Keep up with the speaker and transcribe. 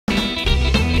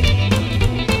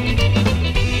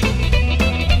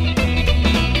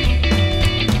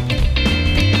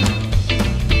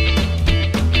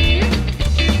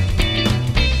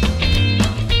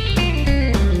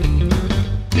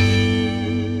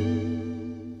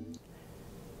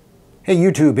Hey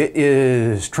YouTube, it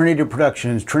is Trinity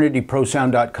Productions,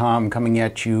 trinityprosound.com, coming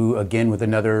at you again with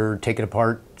another Take It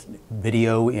Apart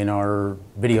video in our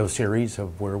video series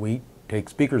of where we take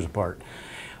speakers apart.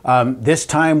 This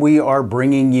time we are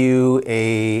bringing you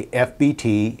a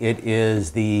FBT. It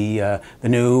is the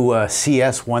new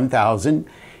CS1000,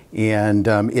 and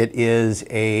it is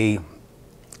a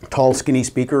tall skinny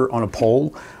speaker on a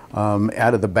pole.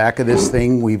 Out of the back of this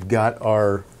thing we've got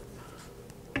our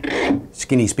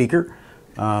skinny speaker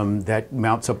that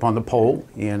mounts up on the pole,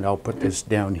 and I'll put this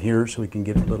down here so we can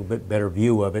get a little bit better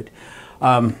view of it.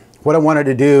 What I wanted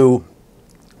to do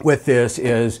with this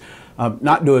is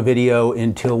not do a video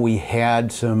until we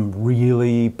had some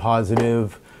really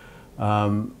positive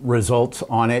results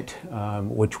on it,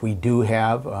 which we do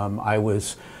have. I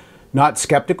was not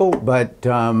skeptical, but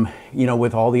you know,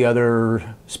 with all the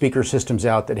other speaker systems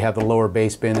out that have the lower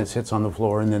bass bin that sits on the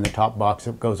floor and then the top box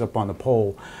that goes up on the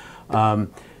pole,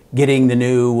 getting the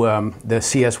new the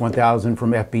CS1000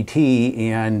 from FBT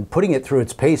and putting it through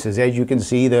its paces. As you can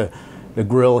see, the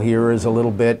grill here is a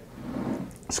little bit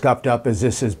scuffed up as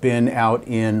this has been out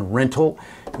in rental,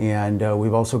 and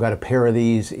we've also got a pair of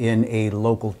these in a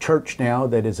local church now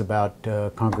that is about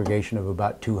a congregation of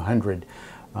about 200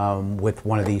 with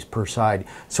one of these per side.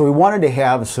 So we wanted to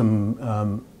have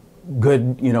some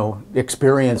good, you know,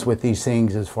 experience with these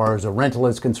things as far as a rental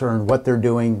is concerned, what they're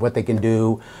doing, what they can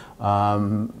do,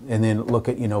 and then look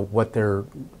at, you know,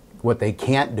 what they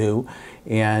can't do,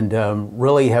 and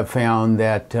really have found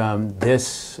that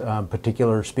this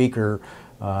particular speaker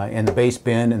and the bass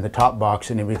bin and the top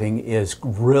box and everything is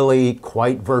really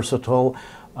quite versatile,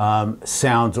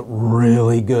 sounds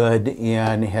really good,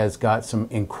 and has got some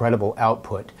incredible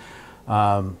output.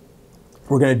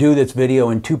 We're going to do this video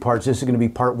in two parts. This is going to be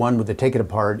part one with the Take It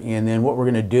Apart, and then what we're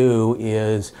going to do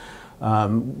is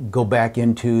go back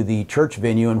into the church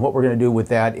venue, and what we're going to do with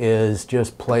that is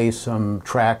just play some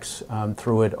tracks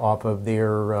through it off of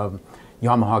their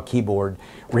Yamaha keyboard,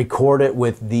 record it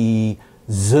with the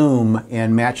zoom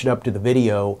and match it up to the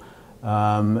video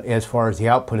as far as the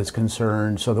output is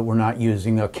concerned, so that we're not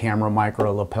using a camera mic or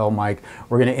a lapel mic.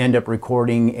 We're going to end up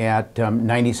recording at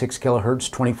 96 kilohertz,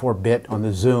 24-bit on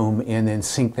the zoom, and then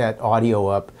sync that audio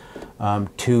up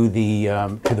to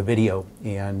the video.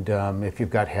 And if you've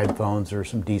got headphones or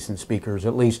some decent speakers,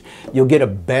 at least you'll get a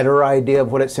better idea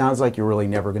of what it sounds like. You're really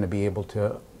never going to be able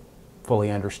to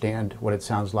fully understand what it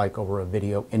sounds like over a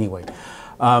video anyway.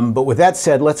 But with that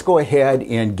said, let's go ahead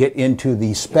and get into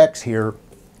the specs here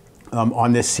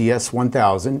on this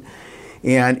CS1000,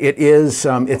 and it is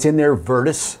it's in their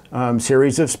Virtus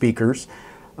series of speakers.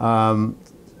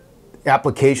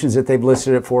 Applications that they've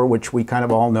listed it for, which we kind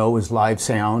of all know, is live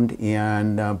sound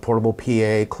and portable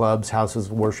PA, clubs, houses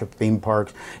of worship, theme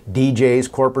parks,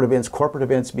 DJs, corporate events. Corporate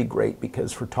events would be great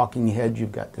because for talking heads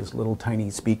you've got this little tiny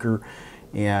speaker,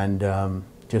 and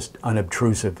just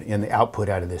unobtrusive, and the output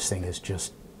out of this thing is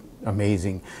just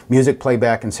amazing. Music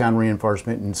playback and sound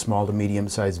reinforcement in small to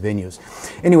medium-sized venues.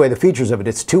 Anyway, the features of it: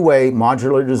 it's two-way,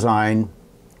 modular design,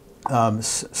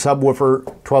 subwoofer,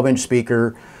 12-inch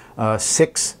speaker,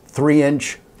 6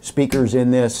 3-inch speakers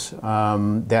in this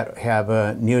that have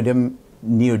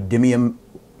neodymium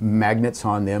magnets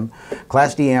on them.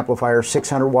 Class D amplifier,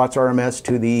 600 watts RMS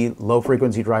to the low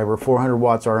frequency driver, 400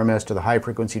 watts RMS to the high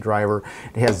frequency driver.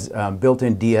 It has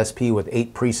built-in DSP with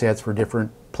 8 presets for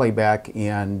different playback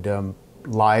and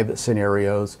live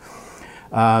scenarios.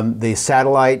 The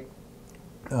satellite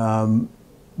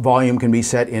volume can be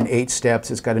set in 8 steps.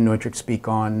 It's got a Neutrik speak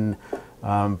on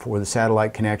for the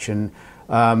satellite connection.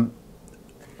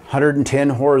 110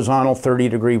 horizontal,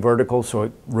 30-degree vertical, so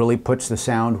it really puts the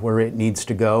sound where it needs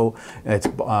to go. It's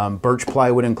birch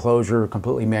plywood enclosure,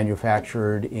 completely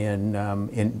manufactured in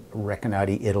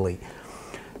Recanati, Italy.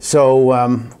 So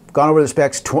gone over the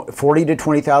specs. 40 to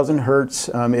 20,000 hertz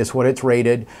is what it's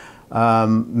rated.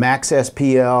 Max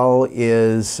SPL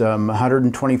is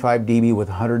 125 dB with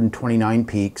 129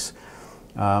 peaks.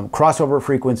 Crossover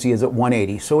frequency is at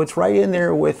 180, so it's right in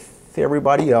there with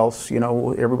everybody else. You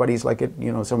know, everybody's like it,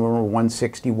 you know, some of them are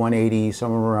 160, 180,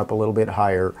 some of them are up a little bit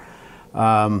higher.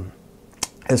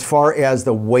 As far as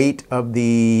the weight of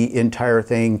the entire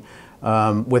thing,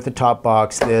 with the top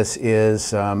box, this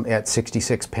is at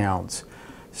 66 pounds.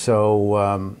 So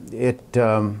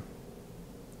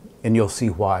and you'll see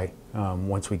why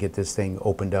once we get this thing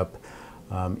opened up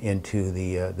into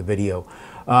the video.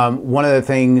 One of the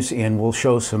things, and we'll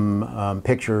show some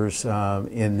pictures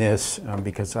in this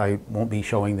because I won't be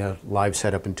showing the live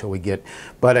setup until we get,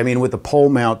 but I mean, with the pole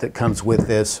mount that comes with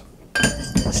this,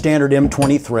 standard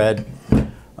M20 thread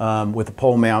with a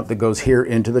pole mount that goes here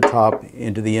into the top,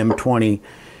 into the M20,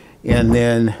 and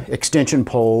then extension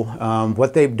pole.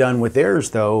 What they've done with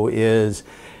theirs though is,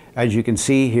 as you can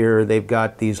see here, they've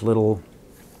got these little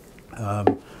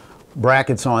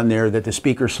brackets on there that the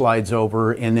speaker slides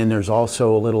over, and then there's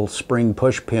also a little spring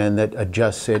push pin that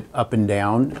adjusts it up and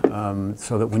down,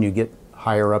 so that when you get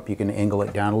higher up you can angle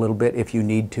it down a little bit if you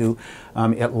need to.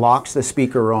 It locks the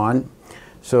speaker on.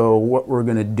 So what we're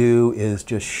going to do is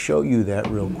just show you that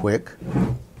real quick,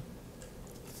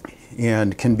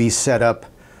 and can be set up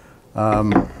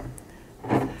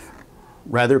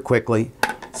rather quickly.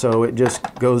 So it just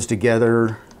goes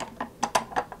together,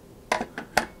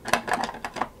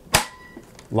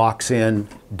 locks in,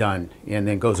 done, and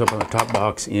then goes up on the top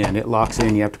box and it locks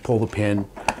in. You have to pull the pin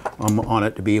on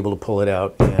it to be able to pull it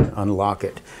out and unlock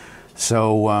it.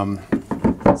 So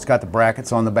it's got the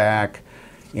brackets on the back,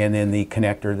 and then the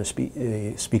connector, the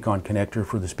speak-on connector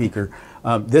for the speaker.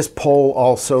 This pole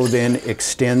also then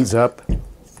extends up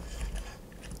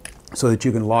so that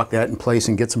you can lock that in place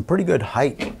and get some pretty good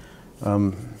height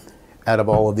out of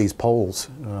all of these poles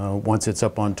once it's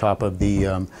up on top of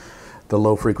the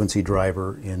low frequency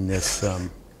driver in this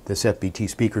this FBT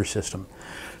speaker system.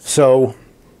 So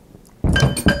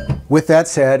with that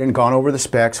said and gone over the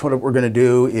specs, what we're going to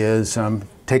do is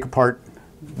take apart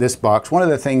this box. One of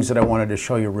the things that I wanted to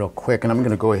show you real quick, and I'm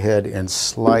going to go ahead and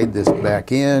slide this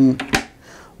back in,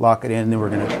 lock it in, and then we're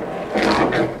going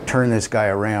to turn this guy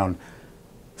around.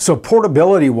 So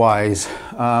portability wise,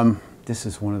 this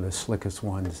is one of the slickest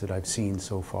ones that I've seen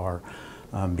so far,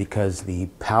 because the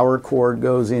power cord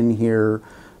goes in here,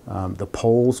 the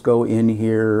poles go in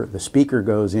here, the speaker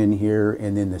goes in here,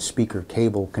 and then the speaker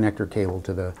cable, connector cable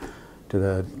to the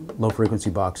low frequency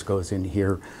box goes in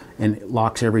here, and it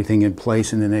locks everything in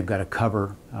place. And then they've got a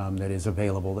cover that is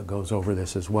available that goes over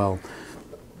this as well.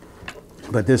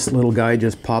 But this little guy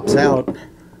just pops out,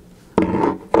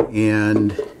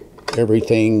 and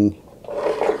everything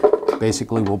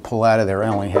basically will pull out of there. I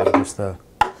only have just the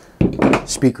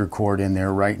speaker cord in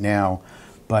there right now,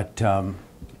 but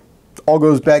all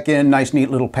goes back in, nice neat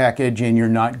little package, and you're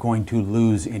not going to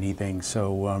lose anything.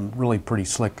 So really pretty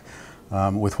slick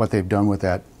with what they've done with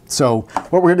that. So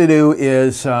what we're going to do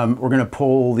is we're going to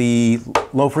pull the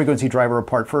low frequency driver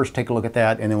apart first, take a look at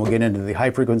that, and then we'll get into the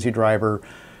high frequency driver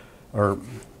or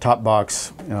top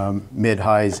box, mid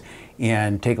highs,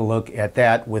 and take a look at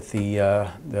that with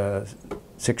the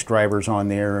 6 drivers on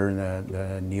there and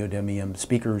the neodymium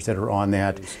speakers that are on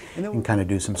that, and kind of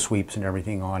do some sweeps and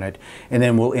everything on it. And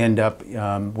then we'll end up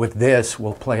with this,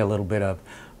 we'll play a little bit of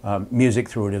music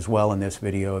through it as well in this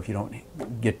video if you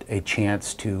don't get a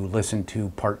chance to listen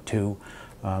to part 2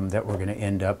 that we're going to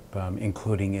end up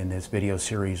including in this video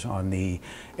series on the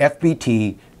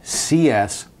FBT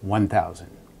CS1000.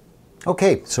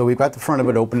 Okay, so we've got the front of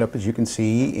it opened up, as you can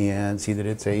see, and see that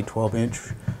it's a 12-inch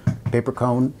paper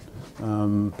cone,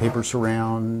 paper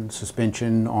surround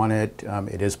suspension on it.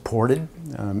 It is ported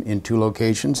in 2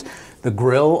 locations. The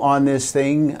grill on this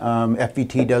thing,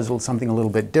 FBT does something a little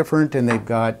bit different, and they've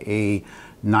got a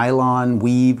nylon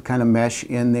weave kind of mesh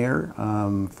in there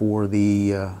for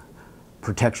the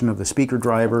protection of the speaker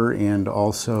driver, and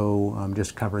also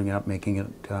just covering it up, making it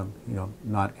you know,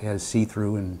 not as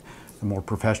see-through and a more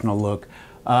professional look.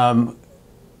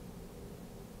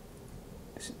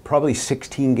 Probably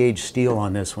 16 gauge steel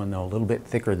on this one though, a little bit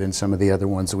thicker than some of the other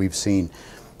ones that we've seen.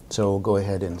 So we'll go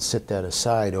ahead and set that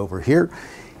aside over here.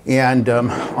 And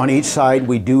on each side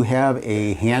we do have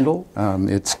a handle.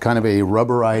 It's kind of a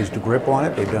rubberized grip on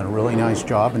it. They've done a really nice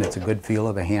job, and it's a good feel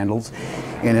of the handles.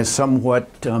 And it's somewhat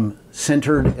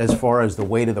centered as far as the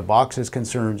weight of the box is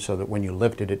concerned, so that when you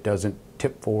lift it, it doesn't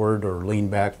tip forward or lean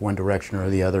back one direction or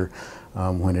the other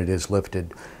when it is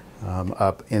lifted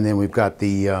up. And then we've got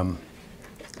the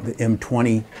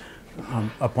M20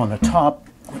 up on the top,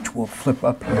 which will flip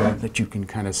up here that you can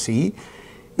kind of see.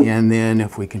 And then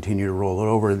if we continue to roll it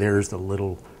over, there's the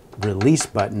little release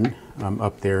button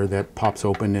up there that pops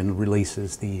open and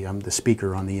releases the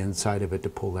speaker on the inside of it to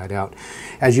pull that out.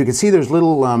 As you can see, there's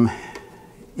little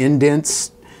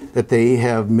indents that they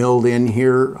have milled in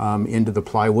here into the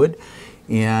plywood,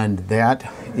 and that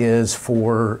is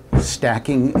for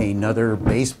stacking another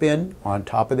bass bin on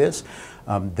top of this.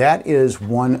 That is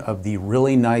one of the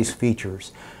really nice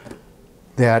features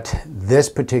that this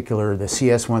particular, the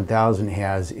CS1000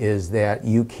 has, is that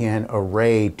you can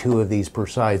array 2 of these per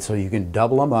side. So you can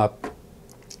double them up,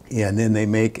 and then they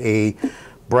make a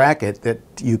bracket that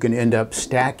you can end up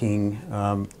stacking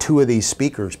 2 of these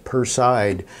speakers per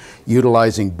side,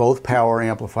 utilizing both power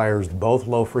amplifiers, both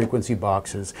low frequency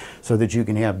boxes, so that you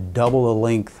can have double the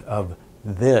length of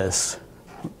this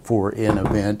for an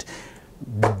event,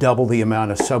 double the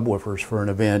amount of subwoofers for an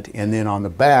event. And then on the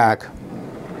back,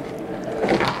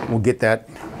 we'll get that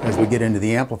as we get into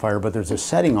the amplifier, but there's a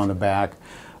setting on the back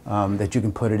that you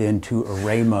can put it into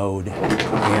array mode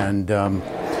and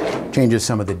changes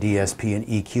some of the DSP and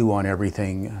EQ on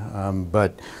everything,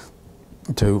 but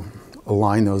to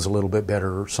align those a little bit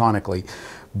better sonically.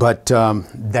 But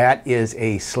that is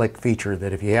a slick feature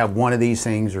that if you have one of these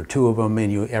things or two of them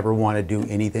and you ever want to do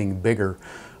anything bigger,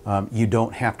 you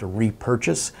don't have to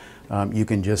repurchase. You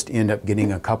can just end up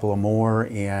getting a couple of more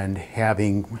and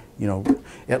having, you know,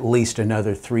 at least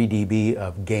another 3 dB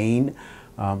of gain,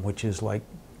 which is like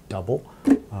double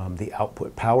the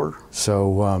output power.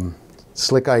 So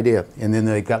slick idea. And then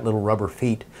they've got little rubber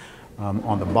feet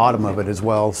on the bottom of it as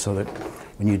well, so that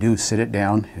when you do sit it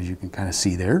down, as you can kind of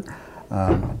see there,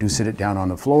 do sit it down on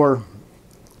the floor,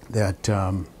 that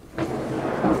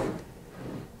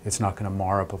it's not going to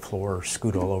mar up a floor or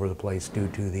scoot all over the place due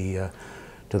to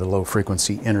the low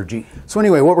frequency energy. So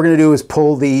anyway, what we're going to do is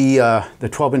pull the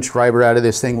 12-inch driver out of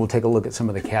this thing. We'll take a look at some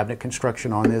of the cabinet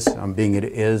construction on this, being it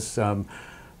is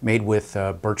made with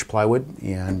birch plywood,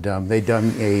 and they've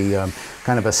done a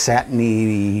kind of a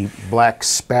satiny black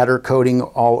spatter coating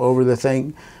all over the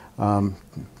thing,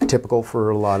 typical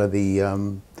for a lot of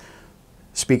the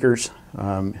speakers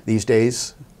these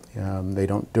days. They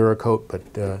don't Duracoat, but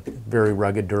very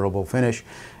rugged, durable finish.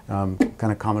 Kind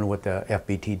of common what the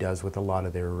FBT does with a lot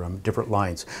of their different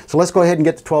lines. So let's go ahead and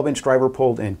get the 12-inch driver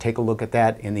pulled and take a look at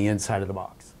that in the inside of the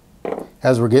box.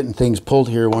 As we're getting things pulled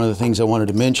here, one of the things I wanted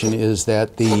to mention is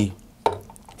that the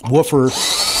woofer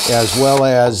as well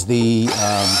as the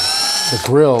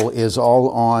grill is all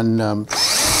on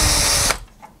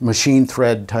machine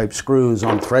thread type screws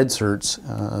on thread certs,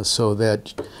 so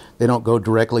that they don't go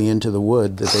directly into the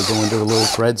wood, that they go into the little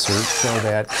thread certs, so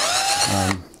that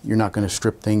you're not going to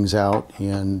strip things out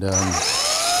and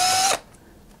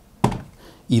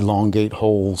elongate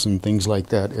holes and things like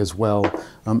that as well.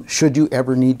 Should you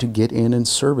ever need to get in and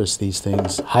service these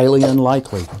things, highly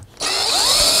unlikely.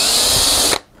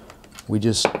 We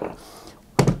just,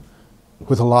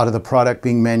 with a lot of the product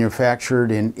being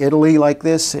manufactured in Italy like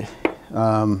this,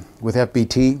 with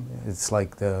FBT, it's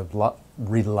like the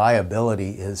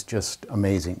reliability is just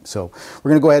amazing. So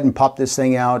we're going to go ahead and pop this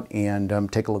thing out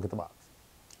and take a look at the box.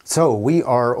 So we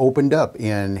are opened up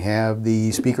and have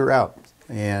the speaker out.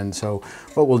 And so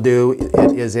what we'll do,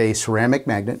 it is a ceramic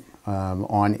magnet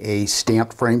on a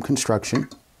stamped frame construction.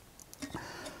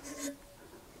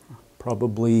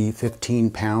 Probably 15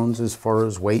 pounds as far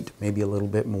as weight, maybe a little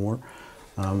bit more.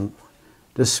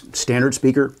 Just standard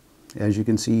speaker, as you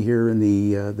can see here in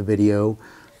the video.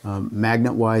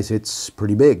 Magnet-wise, it's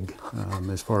pretty big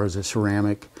as far as a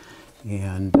ceramic,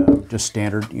 and just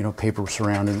standard, you know, paper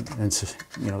surround and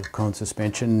you know, cone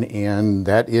suspension, and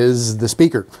that is the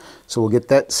speaker. So we'll get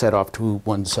that set off to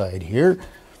one side here.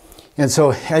 And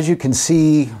so as you can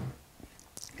see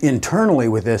internally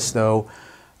with this though,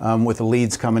 with the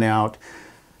leads coming out,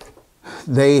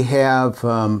 they have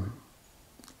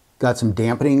got some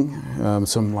dampening,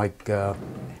 some like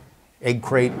egg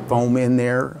crate foam in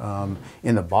there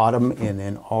in the bottom, and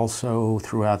then also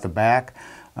throughout the back.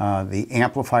 The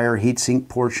amplifier heatsink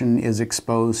portion is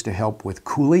exposed to help with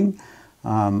cooling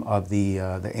of the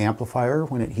amplifier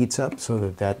when it heats up, so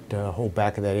that whole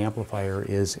back of that amplifier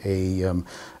is a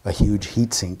huge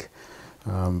heatsink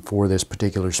for this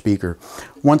particular speaker.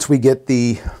 Once we get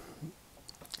the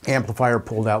amplifier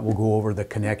pulled out, we'll go over the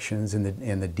connections and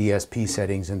the DSP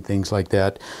settings and things like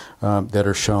that that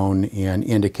are shown and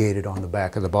indicated on the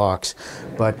back of the box.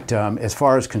 But as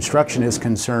far as construction is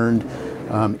concerned,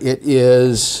 it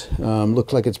is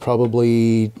looks like it's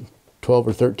probably 12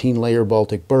 or 13 layer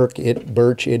Baltic birch.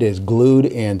 It is glued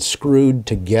and screwed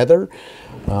together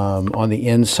on the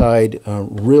inside.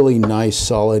 Really nice,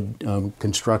 solid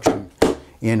construction.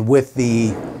 And with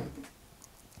the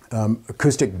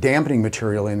acoustic dampening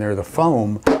material in there, the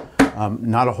foam,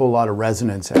 not a whole lot of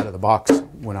resonance out of the box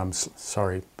when I'm,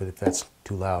 sorry, but if that's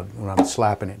too loud, when I'm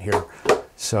slapping it here.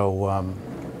 So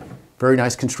very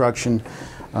nice construction.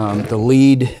 The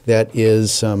lead that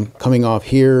is coming off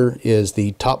here is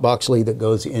the top box lead that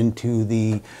goes into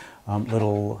the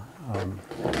little,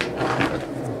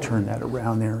 turn that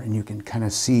around there, and you can kind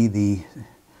of see the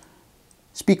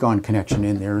speak-on connection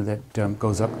in there that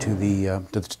goes up to the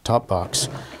top box.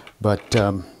 But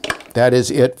that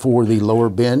is it for the lower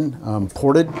bin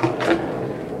ported,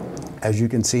 as you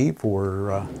can see,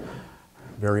 for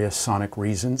various sonic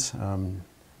reasons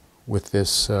with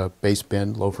this bass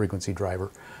bin low frequency driver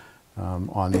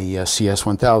on the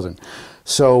CS1000.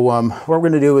 So what we're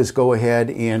going to do is go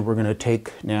ahead and we're going to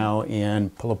take now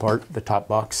and pull apart the top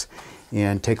box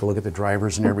and take a look at the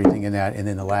drivers and everything in that. And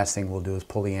then the last thing we'll do is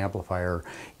pull the amplifier,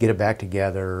 get it back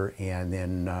together, and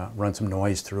then run some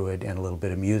noise through it and a little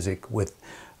bit of music with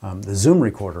the Zoom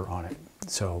recorder on it.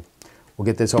 So we'll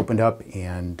get this opened up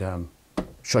and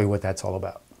show you what that's all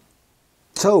about.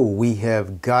 So we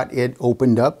have got it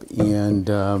opened up and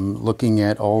looking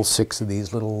at all 6 of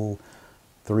these little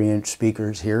 3-inch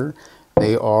speakers here.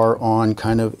 They are on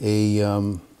kind of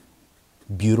a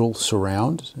butyl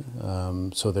surround,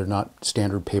 so they're not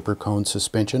standard paper cone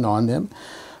suspension on them.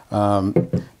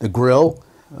 The grill,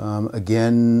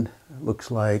 again,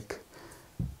 looks like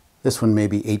this one may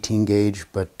be 18 gauge,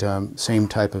 but same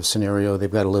type of scenario.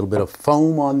 They've got a little bit of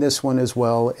foam on this one as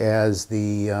well as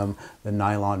the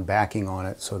nylon backing on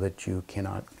it so that you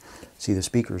cannot see the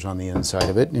speakers on the inside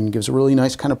of it, and it gives a really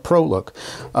nice kind of pro look.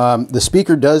 The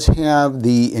speaker does have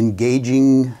the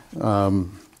engaging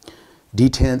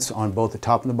detents on both the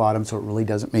top and the bottom, so it really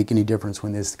doesn't make any difference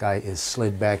when this guy is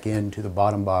slid back into the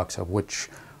bottom box of which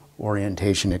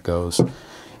orientation it goes.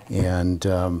 And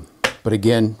but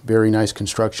again, very nice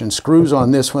construction. Screws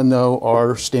on this one though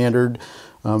are standard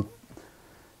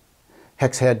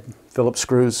hex head Phillips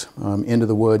screws into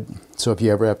the wood. So if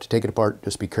you ever have to take it apart,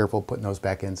 just be careful putting those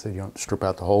back in so you don't strip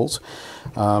out the holes.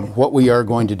 What we are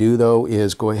going to do though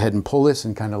is go ahead and pull this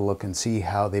and kind of look and see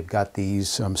how they've got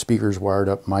these speakers wired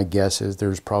up. My guess is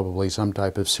there's probably some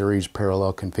type of series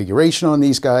parallel configuration on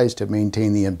these guys to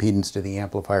maintain the impedance to the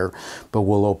amplifier, but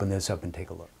we'll open this up and take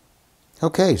a look.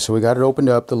 Okay, so we got it opened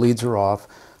up, the leads are off.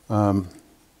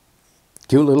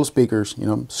 Cute little speakers, you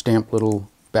know, stamped little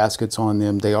baskets on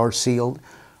them. They are sealed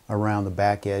around the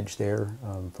back edge there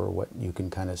for what you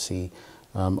can kind of see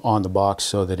on the box,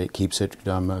 so that it keeps it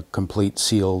a complete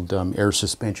sealed air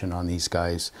suspension on these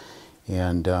guys.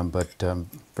 And but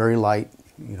very light,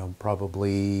 you know,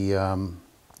 probably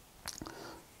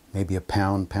maybe a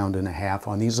pound and a half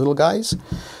on these little guys.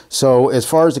 So as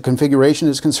far as the configuration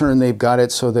is concerned, they've got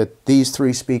it so that these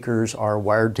 3 speakers are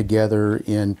wired together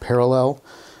in parallel,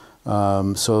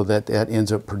 so that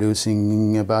ends up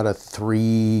producing about a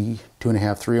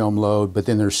 2.5, 3 ohm load, but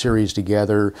then they're series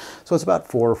together, so it's about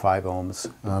 4 or 5 ohms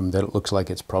that it looks like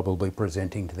it's probably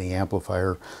presenting to the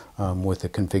amplifier with the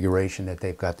configuration that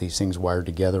they've got these things wired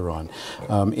together on.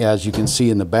 As you can see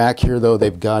in the back here though,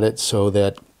 they've got it so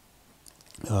that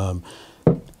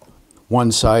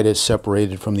one side is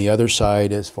separated from the other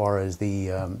side as far as the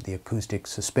acoustic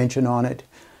suspension on it,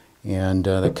 and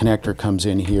the connector comes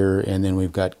in here, and then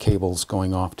we've got cables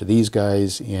going off to these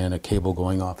guys and a cable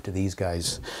going off to these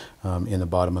guys in the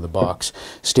bottom of the box.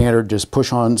 Standard just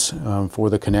push-ons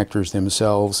for the connectors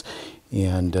themselves,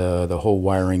 and the whole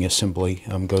wiring assembly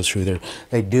goes through there.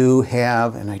 They do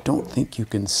have, and I don't think you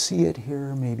can see it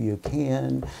here, maybe you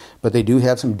can, but they do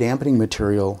have some dampening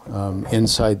material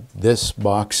inside this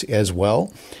box as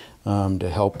well to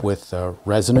help with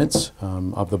resonance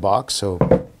of the box, so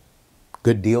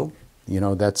good deal. You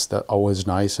know, that's always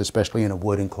nice, especially in a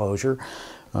wood enclosure,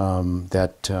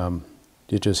 that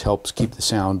it just helps keep the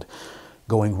sound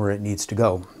going where it needs to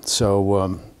go.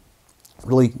 So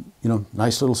really, you know,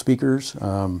 nice little speakers.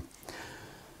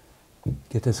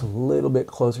 Get this a little bit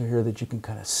closer here that you can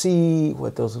kind of see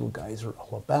what those little guys are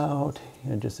all about,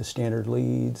 and just the standard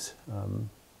leads and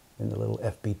the little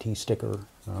FBT sticker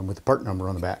with the part number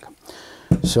on the back.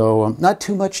 So not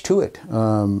too much to it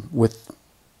with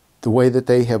the way that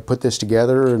they have put this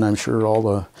together, and I'm sure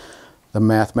all the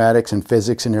mathematics and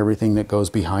physics and everything that goes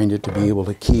behind it to be able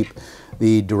to keep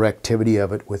the directivity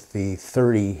of it with the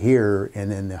 30 here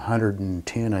and then the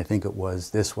 110, I think it was,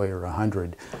 this way, or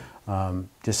 100.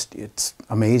 Just, it's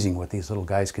amazing what these little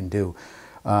guys can do.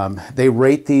 They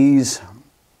rate these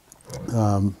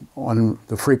on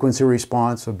the frequency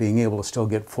response of being able to still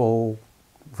get full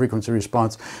frequency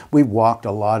response. We've walked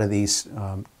a lot of these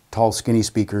tall, skinny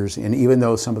speakers, and even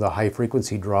though some of the high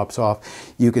frequency drops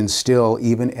off, you can still,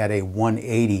 even at a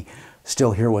 180,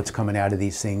 still hear what's coming out of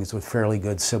these things with fairly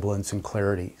good sibilance and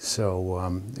clarity.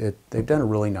 So they've done a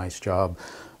really nice job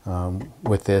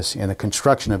with this, and the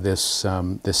construction of this,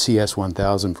 the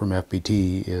CS1000 from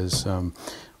FBT is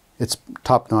it's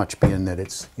top-notch, being that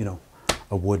it's, you know,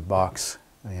 a wood box,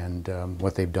 and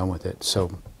what they've done with it.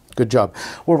 So good job.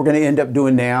 What we're going to end up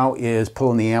doing now is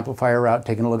pulling the amplifier out,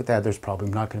 taking a look at that. There's probably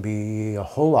not going to be a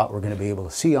whole lot we're going to be able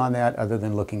to see on that, other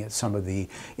than looking at some of the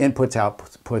inputs,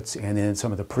 outputs, and then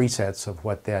some of the presets of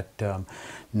what that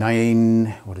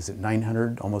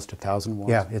 900, almost 1,000 watts?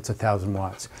 Yeah, it's 1,000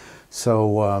 watts.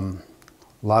 So a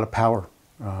lot of power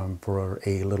for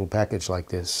a little package like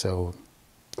this. So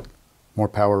more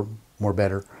power, more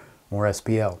better, more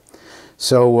SPL.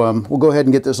 So we'll go ahead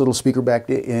and get this little speaker back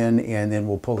in, and then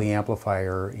we'll pull the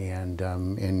amplifier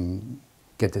and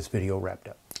get this video wrapped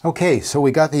up. Okay, so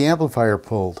we got the amplifier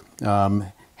pulled.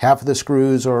 Half of the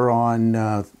screws are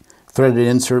on threaded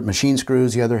insert machine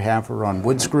screws, the other half are on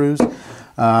wood screws.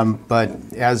 But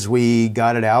as we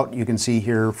got it out, you can see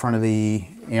here front of the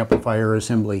amplifier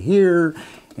assembly here,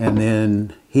 and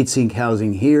then heatsink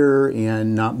housing here,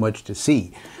 and not much to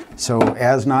see. So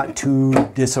as not to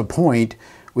disappoint,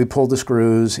 we pulled the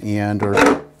screws and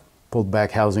pulled the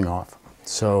back housing off.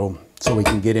 So we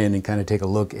can get in and kind of take a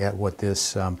look at what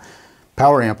this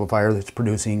power amplifier that's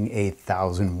producing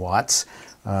 1,000 watts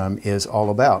is all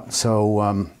about.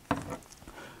 So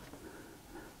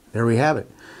there we have it.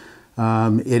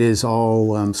 It is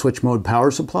all switch mode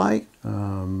power supply.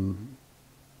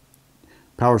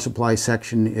 Power supply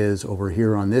section is over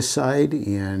here on this side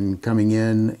and coming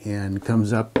in and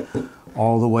comes up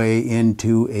all the way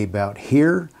into about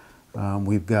here.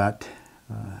 We've got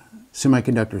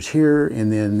semiconductors here,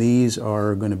 and then these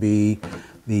are going to be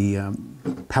the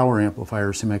power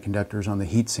amplifier semiconductors on the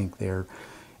heatsink there.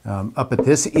 Up at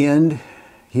this end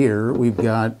here, we've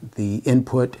got the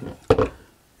input,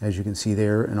 as you can see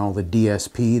there, and all the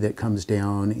DSP that comes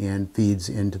down and feeds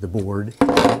into the board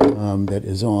that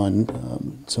is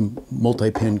on some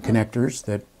multi-pin connectors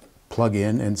that plug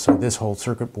in. And so this whole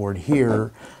circuit board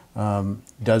here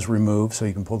does remove, so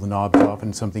you can pull the knobs off,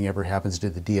 and something ever happens to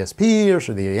the DSP or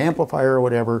to the amplifier or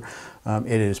whatever,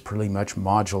 it is pretty much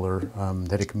modular,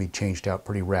 that it can be changed out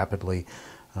pretty rapidly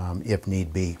if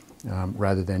need be,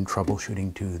 rather than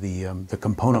troubleshooting to the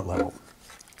component level.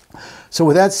 So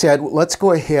with that said, let's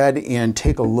go ahead and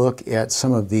take a look at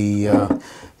some of the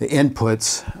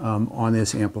inputs on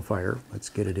this amplifier. Let's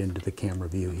get it into the camera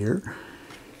view here.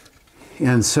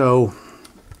 And so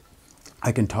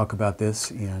I can talk about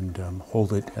this and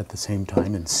hold it at the same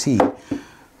time and see.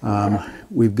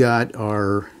 We've got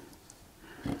our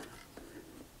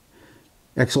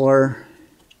XLR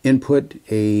input,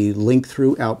 a link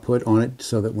through output on it,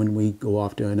 so that when we go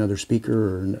off to another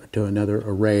speaker or to another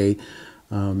array,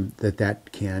 that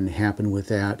can happen with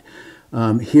that.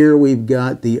 Here we've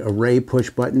got the array push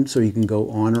button, so you can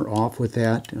go on or off with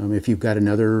that if you've got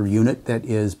another unit that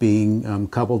is being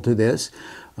coupled to this.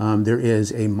 There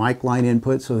is a mic line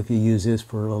input, so if you use this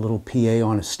for a little PA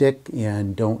on a stick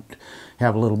and don't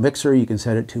have a little mixer, you can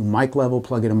set it to mic level,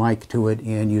 plug in a mic to it,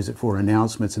 and use it for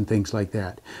announcements and things like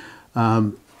that.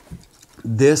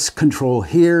 This control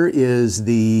here is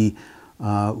the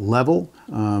level,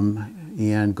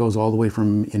 and goes all the way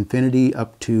from infinity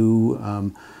up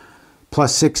to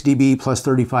plus 6 dB, plus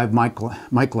 35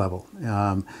 mic level.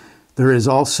 There is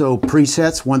also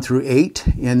presets 1 through 8,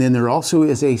 and then there also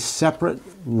is a separate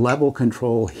level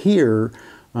control here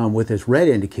with this red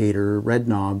indicator, red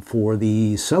knob, for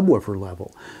the subwoofer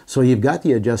level. So you've got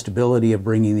the adjustability of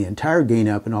bringing the entire gain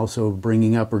up and also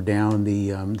bringing up or down the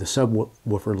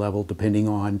subwoofer level, depending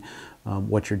on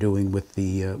what you're doing with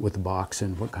the box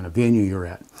and what kind of venue you're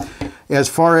at. As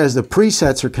far as the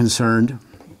presets are concerned,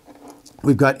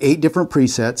 we've got 8 different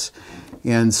presets,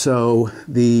 and so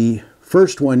the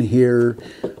first one here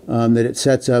that it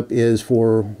sets up is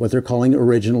for what they're calling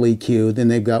original EQ. Then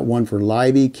they've got one for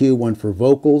live EQ, one for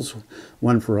vocals,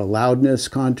 one for a loudness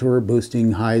contour,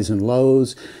 boosting highs and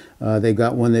lows. They've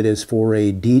got one that is for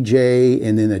a DJ,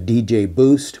 and then a DJ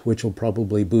boost, which will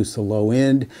probably boost the low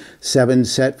end. 7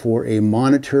 set for a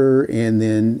monitor, and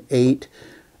then 8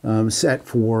 set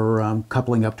for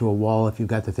coupling up to a wall if you've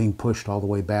got the thing pushed all the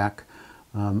way back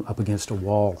up against a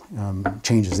wall.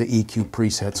 Changes the EQ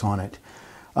presets on it.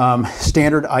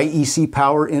 Standard IEC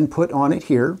power input on it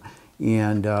here,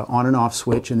 and on and off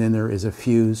switch, and then there is a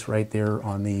fuse right there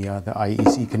on the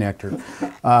IEC connector.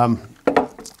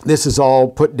 This is all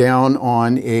put down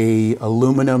on a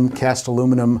cast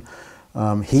aluminum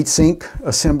heatsink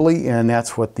assembly, and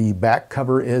that's what the back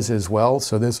cover is as well.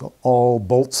 So this all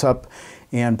bolts up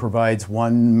and provides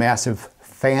one massive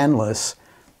fanless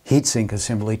heatsink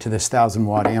assembly to this 1,000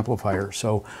 watt amplifier.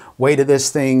 So weight of this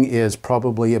thing is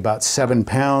probably about 7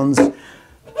 pounds.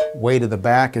 Weight of the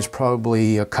back is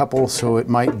probably a couple, so it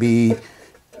might be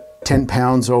 10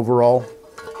 pounds overall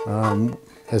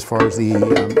as far as the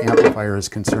amplifier is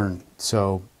concerned.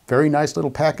 So very nice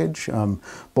little package,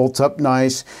 bolts up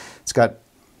nice. It's got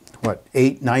what,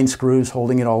 8, 9 screws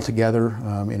holding it all together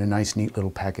in a nice neat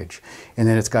little package. And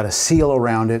then it's got a seal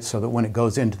around it so that when it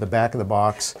goes into the back of the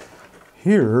box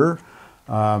here,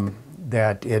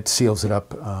 that it seals it up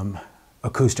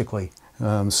acoustically,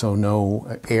 so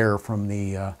no air from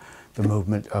the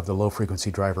movement of the low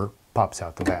frequency driver pops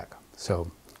out the back.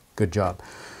 So good job.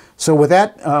 So with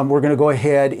that, we're going to go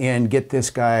ahead and get this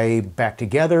guy back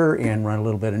together and run a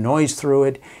little bit of noise through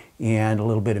it and a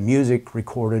little bit of music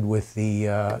recorded with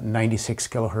the 96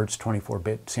 kilohertz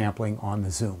 24-bit sampling on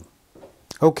the Zoom.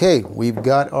 Okay, we've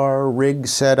got our rig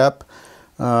set up.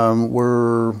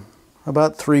 We're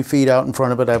about 3 feet out in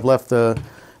front of it. I've left the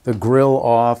grill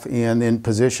off and then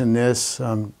positioned this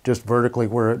just vertically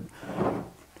where it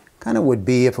kind of would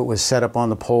be if it was set up on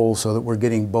the pole, so that we're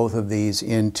getting both of these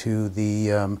into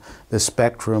the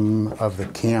spectrum of the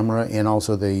camera and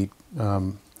also the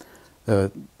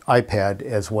iPad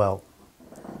as well.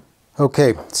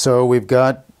 Okay, so we've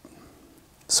got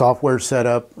software set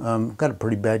up. Got a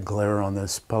pretty bad glare on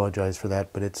this, apologize for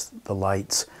that, but it's the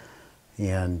lights.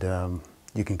 And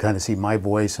you can kind of see my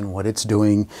voice and what it's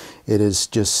doing. It is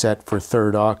just set for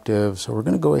 3rd octave, so we're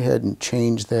going to go ahead and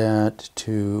change that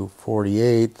to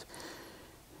 48th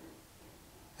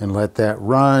and let that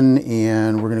run,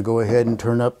 and we're going to go ahead and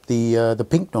turn up the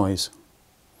pink noise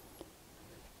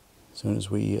as soon as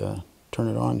we turn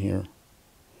it on here.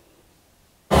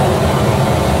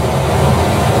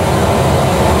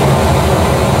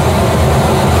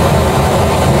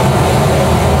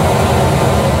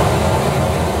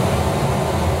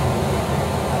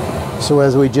 So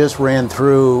as we just ran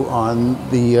through on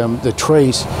the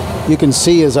trace, you can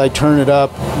see as I turn it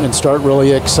up and start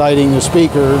really exciting the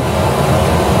speaker,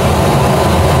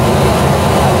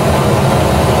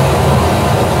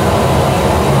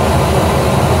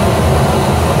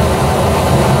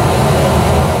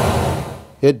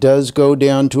 it does go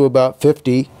down to about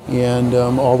 50 and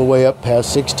all the way up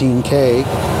past 16K.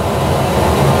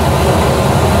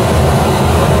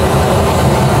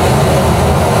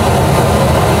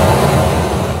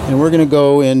 And we're going to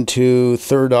go into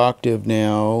 3rd octave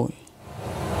now.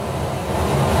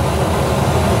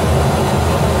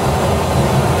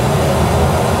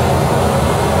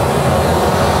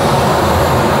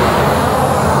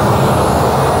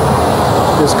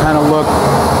 Just kind of look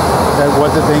at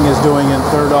what the thing is doing in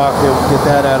 3rd octave, get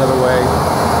that out of the way.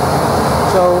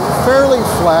 So fairly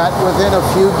flat within a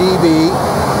few dB.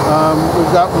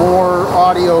 We've got more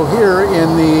audio here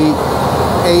in the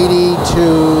 80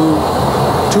 to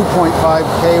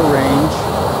 2.5K range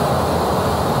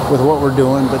with what we're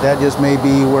doing, but that just may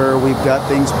be where we've got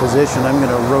things positioned. I'm going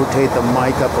to rotate the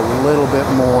mic up a little bit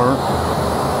more.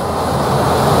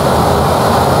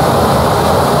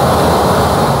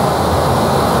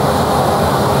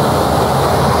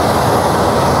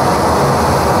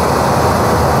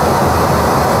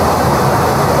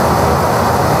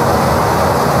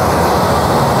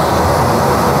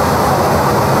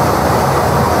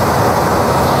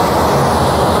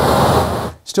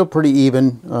 Still pretty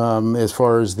even as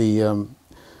far as the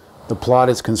plot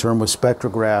is concerned with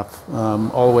spectrograph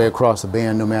all the way across the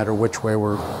band, no matter which way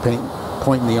we're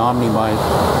pointing the Omni mic.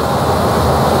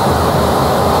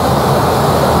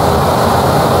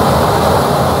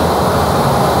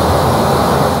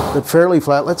 But fairly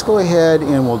flat. Let's go ahead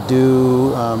and we'll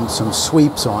do some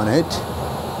sweeps on it.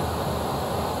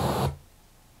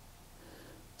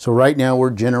 So right now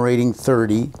we're generating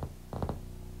 30.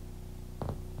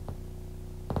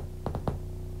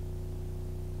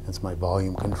 That's my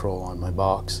volume control on my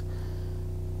box.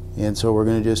 And so we're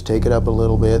going to just take it up a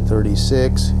little bit,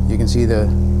 36. You can see the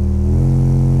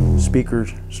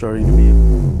speakers starting to be,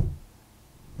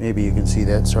 maybe you can see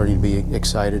that starting to be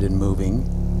excited and moving.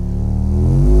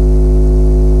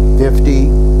 50,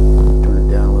 turn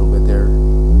it down a little bit there.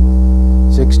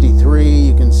 63,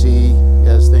 you can see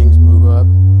as things move up.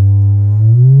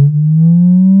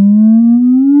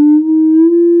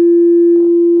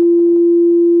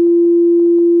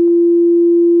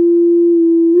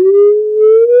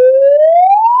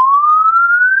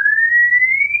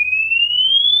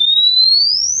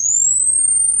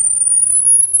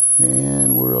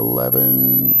 And we're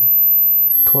 11,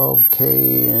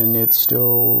 12K, and it's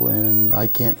still, and I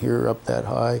can't hear up that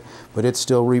high, but it's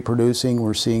still reproducing.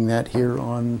 We're seeing that here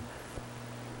on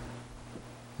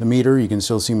the meter. You can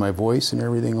still see my voice and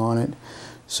everything on it.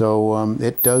 So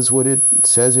it does what it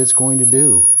says it's going to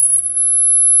do.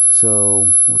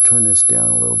 So we'll turn this down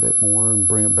a little bit more and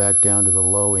bring it back down to the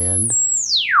low end.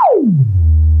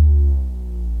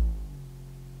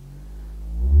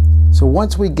 So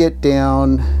once we get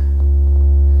down,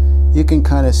 you can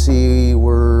kind of see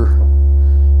we're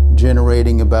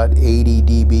generating about 80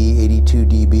 dB, 82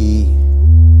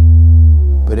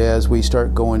 dB. But as we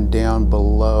start going down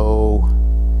below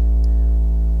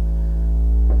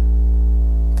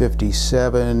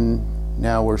 57,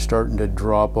 now we're starting to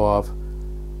drop off.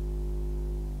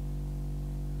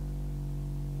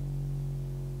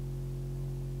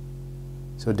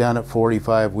 So down at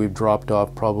 45, we've dropped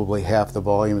off probably half the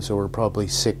volume, so we're probably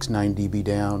 6-9 dB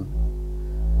down.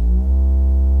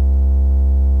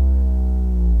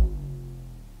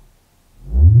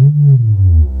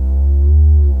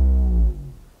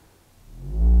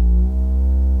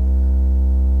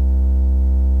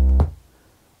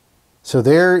 So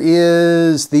there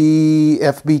is the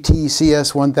FBT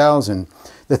CS1000.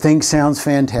 The thing sounds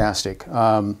fantastic.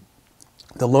 The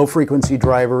low frequency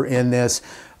driver in this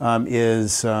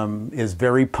is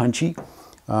very punchy.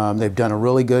 They've done a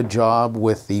really good job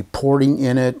with the porting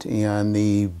in it and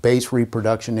the bass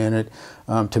reproduction in it.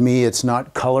 To me, it's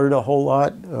not colored a whole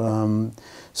lot,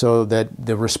 so that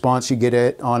the response you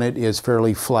get on it is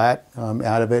fairly flat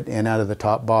out of it and out of the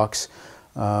top box.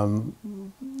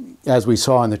 As we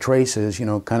saw in the traces, you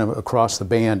know, kind of across the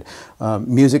band.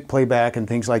 Music playback and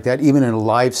things like that, even in a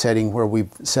live setting where we've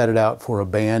set it out for a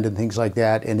band and things like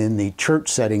that, and in the church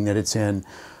setting that it's in,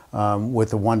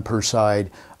 with the one per side,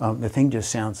 the thing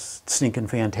just sounds stinking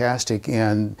fantastic.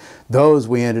 And those,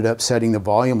 we ended up setting the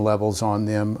volume levels on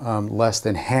them less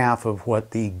than half of what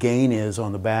the gain is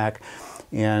on the back.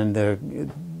 And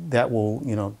that will,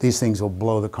 you know, these things will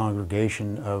blow the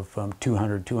congregation of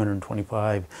 200,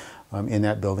 225 in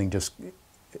that building. Just,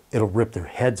 it'll rip their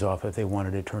heads off if they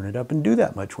wanted to turn it up and do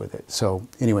that much with it. So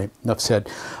anyway, enough said.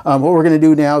 What we're going to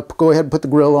do now, go ahead and put the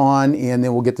grill on, and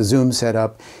then we'll get the zoom set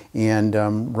up and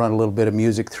run a little bit of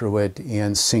music through it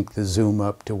and sync the zoom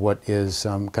up to what is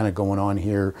kind of going on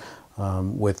here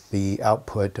with the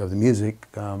output of the music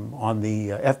on the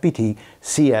FBT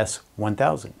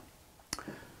CS1000.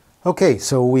 Okay,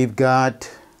 so we've got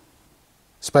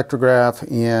spectrograph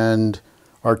and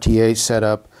RTA set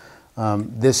up.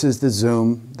 This is the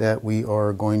zoom that we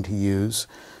are going to use.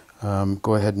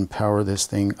 Go ahead and power this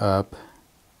thing up.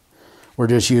 We're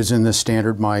just using the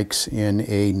standard mics in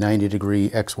a 90-degree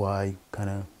XY kind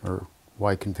of, or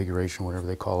Y configuration, whatever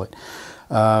they call it.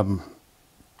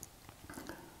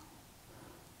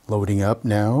 Loading up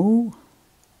now.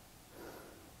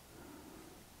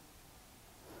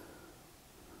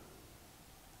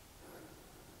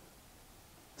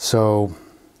 So,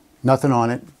 nothing on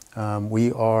it.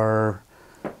 We are,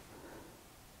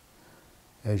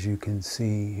 as you can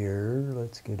see here,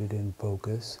 let's get it in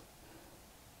focus.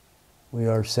 We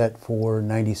are set for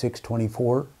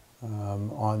 9624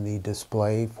 on the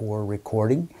display for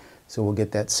recording. So we'll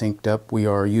get that synced up. We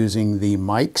are using the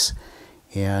mics,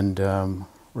 and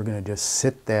we're going to just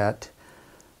sit that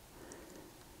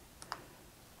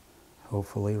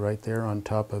hopefully right there on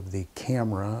top of the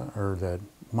camera or the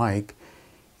mic.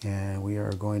 And we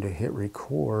are going to hit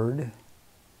record.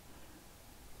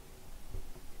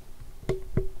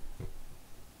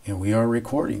 And we are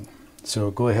recording.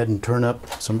 So go ahead and turn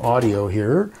up some audio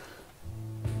here.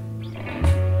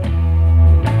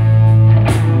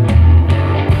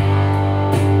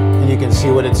 And you can see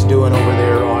what it's doing over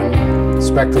there on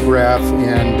spectrograph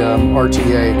and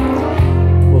RTA.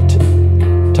 We'll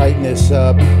tighten this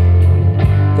up.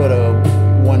 Go to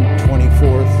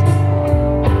 1/24.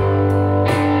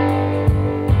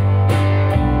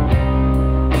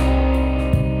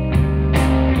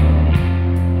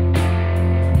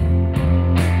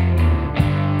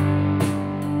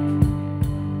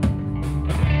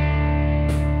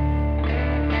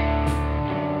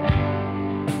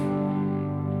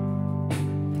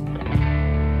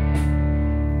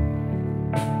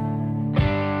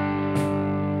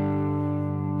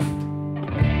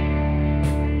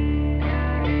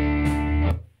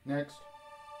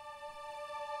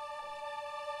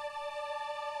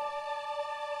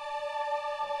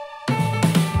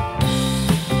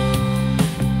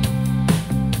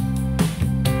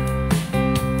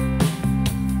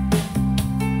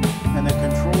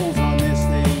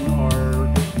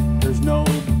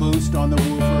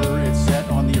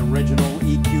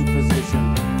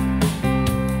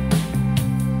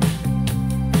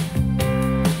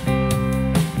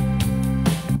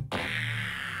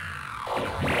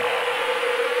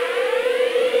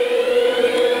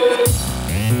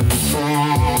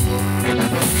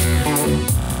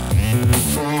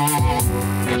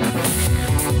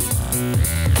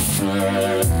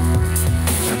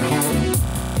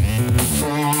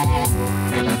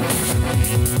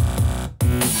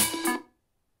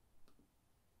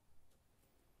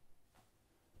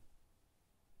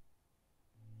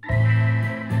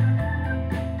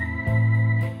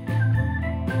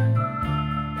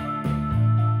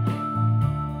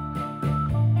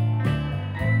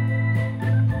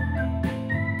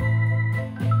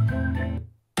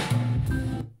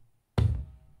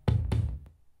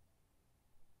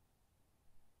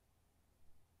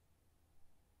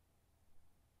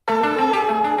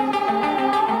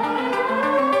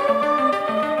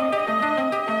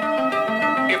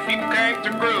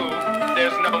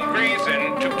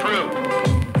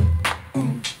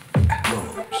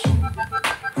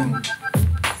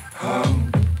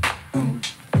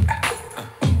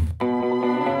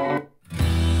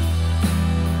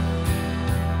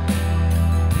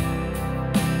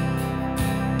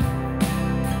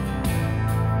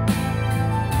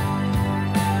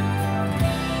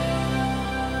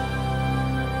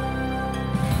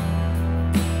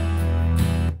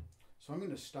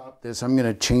 stop this, I'm going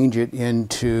to change it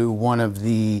into one of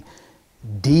the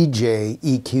DJ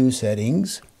EQ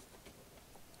settings.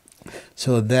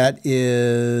 So that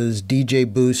is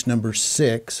DJ boost number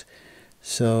 6.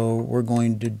 So we're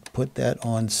going to put that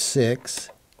on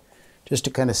 6 just to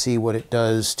kind of see what it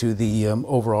does to the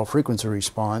overall frequency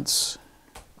response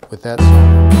with that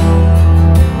sound.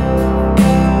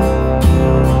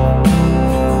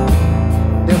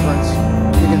 Difference.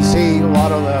 You can see a lot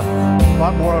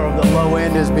more of the low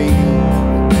end is being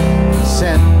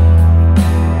sent,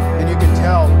 and you can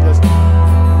tell just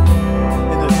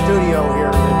in the studio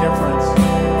here the difference.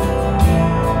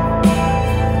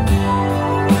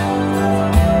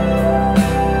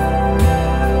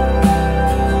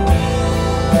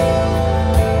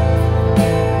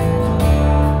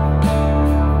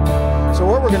 So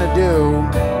what we're going to do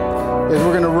is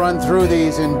we're going to run through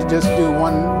these and just do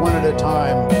one at a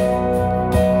time.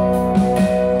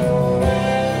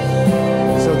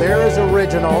 So there is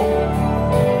original.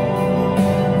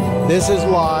 This is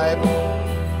live.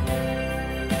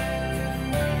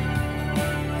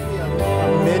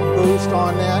 A mid boost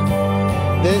on that.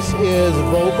 This is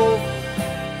vocal.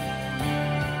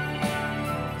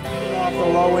 Off the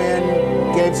low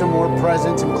end, gave some more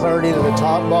presence and clarity to the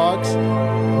top box.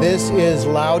 This is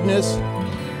loudness.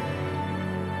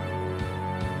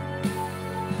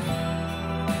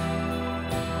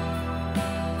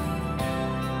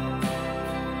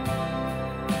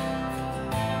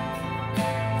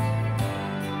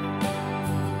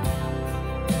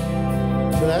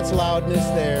 So that's loudness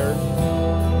there.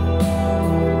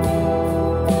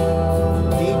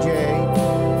 DJ.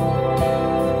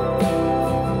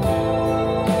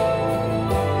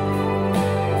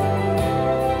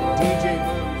 DJ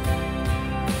boost.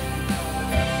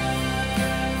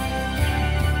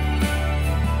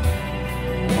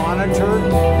 Monitor.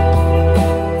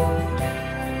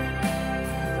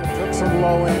 Took some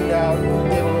low end out,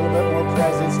 gave a little bit more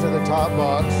presence to the top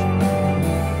box.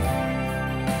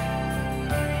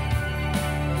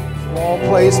 Wall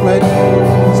placement,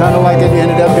 sounded like it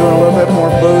ended up doing a little bit more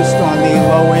boost on the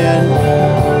low end.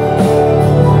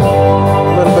 A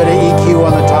little bit of EQ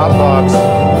on the top box.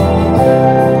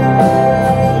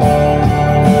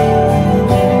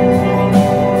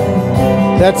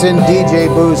 That's in DJ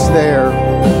boost there.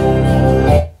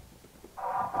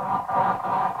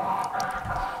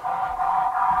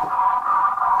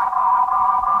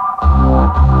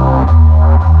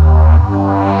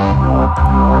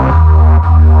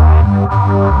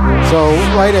 So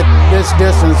right at this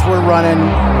distance, we're running,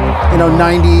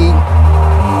 90.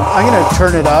 I'm going to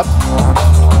turn it up.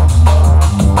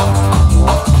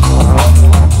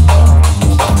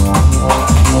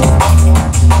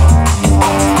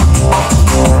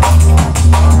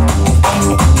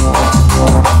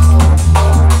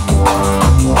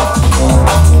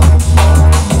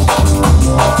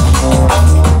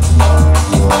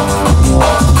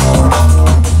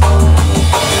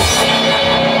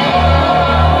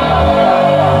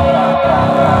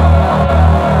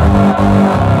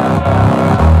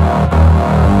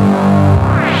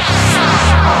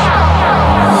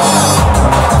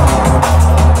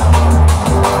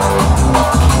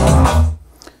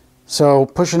 So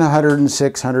pushing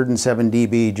 106, 107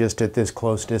 dB just at this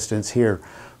close distance here,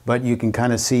 but you can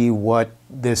kind of see what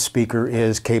this speaker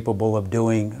is capable of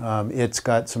doing. It's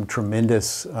got some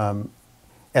tremendous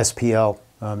SPL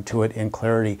to it in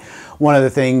clarity. One of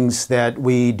the things that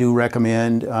we do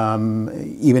recommend,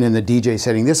 even in the DJ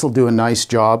setting, this will do a nice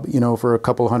job, for a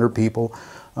couple hundred people.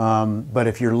 But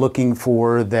if you're looking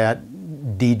for that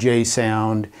DJ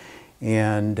sound,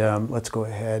 and let's go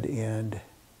ahead and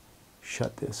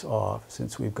shut this off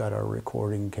since we've got our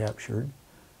recording captured.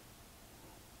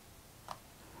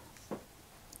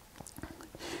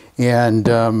 And,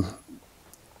 in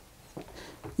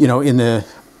the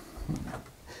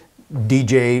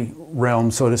DJ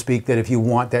realm, so to speak, that if you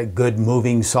want that good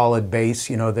moving solid bass,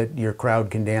 that your crowd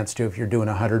can dance to, if you're doing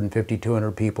 150,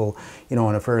 200 people,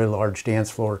 on a fairly large dance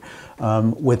floor.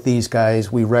 With these guys,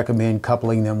 we recommend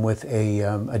coupling them with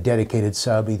a dedicated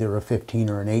sub, either a 15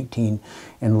 or an 18,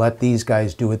 and let these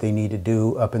guys do what they need to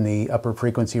do up in the upper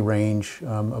frequency range,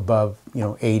 above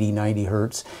 80, 90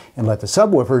 hertz, and let the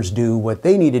subwoofers do what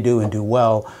they need to do and do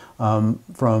well,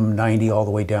 from 90 all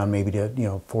the way down maybe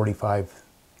to 45,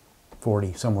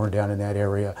 40, somewhere down in that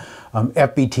area.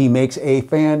 FBT makes a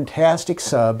fantastic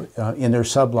sub in their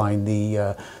subline,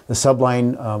 the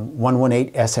subline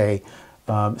 118 SA,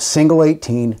 single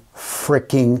 18,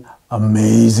 freaking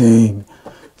amazing.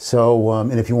 So,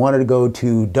 and if you wanted to go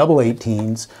to double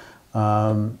 18s,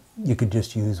 you could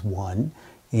just use one.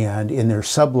 And in their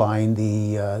subline,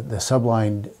 the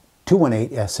subline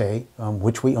 218SA,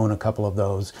 which we own a couple of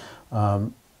those.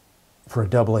 For a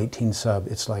double 18 sub,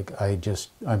 it's like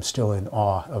I'm still in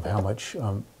awe of how much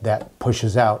that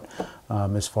pushes out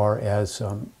as far as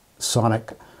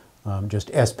sonic,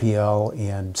 just SPL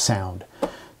and sound.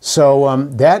 So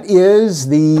that is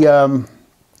the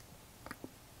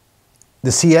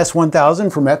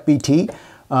CS1000 from FBT.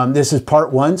 This is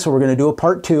part 1, so we're going to do a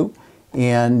part 2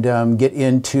 and get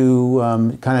into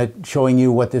kind of showing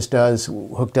you what this does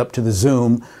hooked up to the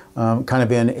Zoom, kind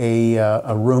of in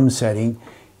a room setting.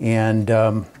 And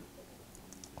you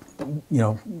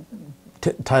know,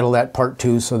 title that part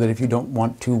 2, so that if you don't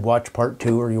want to watch part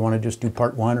 2, or you want to just do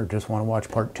part 1, or just want to watch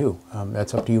part 2,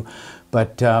 that's up to you.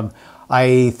 But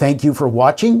I thank you for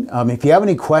watching. If you have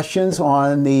any questions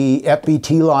on the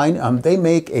FBT line, they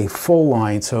make a full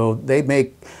line. So they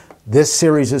make this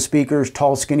series of speakers,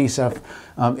 tall, skinny stuff.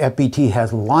 FBT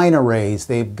has line arrays.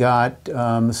 They've got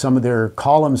some of their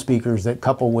column speakers that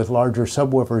couple with larger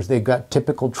subwoofers. They've got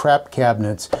typical trap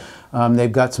cabinets.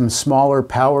 They've got some smaller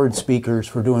powered speakers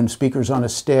for doing speakers on a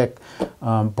stick,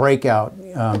 breakout,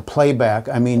 playback.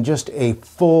 I mean, just a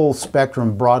full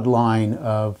spectrum, broad line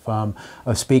of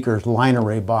speakers, line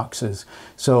array boxes.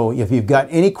 So if you've got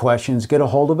any questions, get a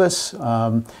hold of us.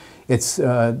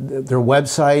 Their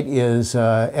website is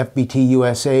FBT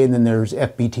USA, and then there's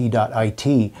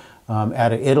FBT.IT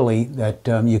out of Italy that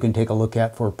you can take a look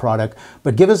at for a product.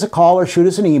 But give us a call or shoot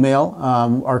us an email.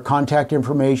 Our contact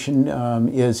information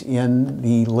is in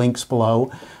the links below.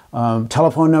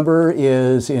 Telephone number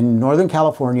is in Northern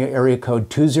California, area code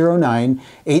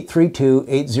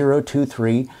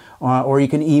 209-832-8023. Or you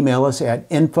can email us at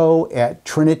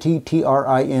info@Trinity,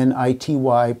 TRINITY,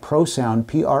 ProSound,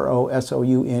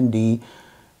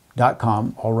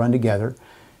 PROSOUND.com, all run together.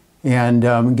 And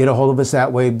get a hold of us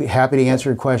that way. Be happy to answer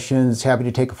your questions, happy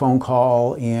to take a phone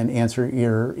call and answer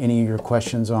any of your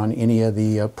questions on any of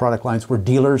the product lines. We're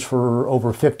dealers for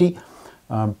over 50.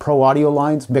 Pro audio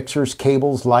lines, mixers,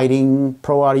 cables, lighting,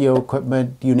 pro audio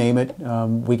equipment, you name it,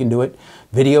 we can do it.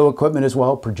 Video equipment as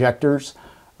well, projectors.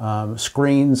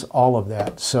 Screens, all of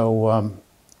that. So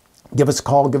give us a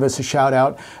call, give us a shout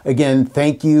out. Again,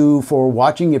 thank you for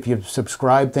watching. If you've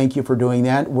subscribed, thank you for doing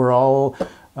that.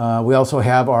 We also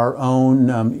have our own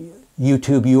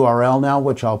YouTube URL now,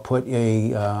 which I'll put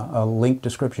a link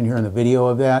description here in the video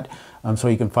of that. So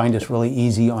you can find us really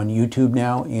easy on YouTube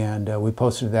now. And we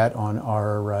posted that on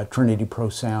our Trinity Pro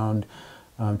Sound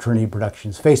Trinity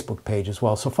Productions Facebook page as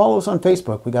well. So follow us on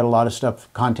Facebook. We got a lot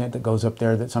of content that goes up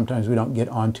there that sometimes we don't get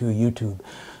onto YouTube.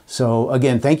 So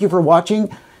again, thank you for watching,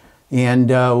 and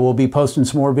we'll be posting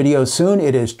some more videos soon.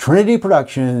 It is Trinity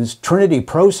Productions,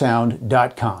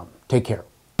 TrinityProSound.com. Take care.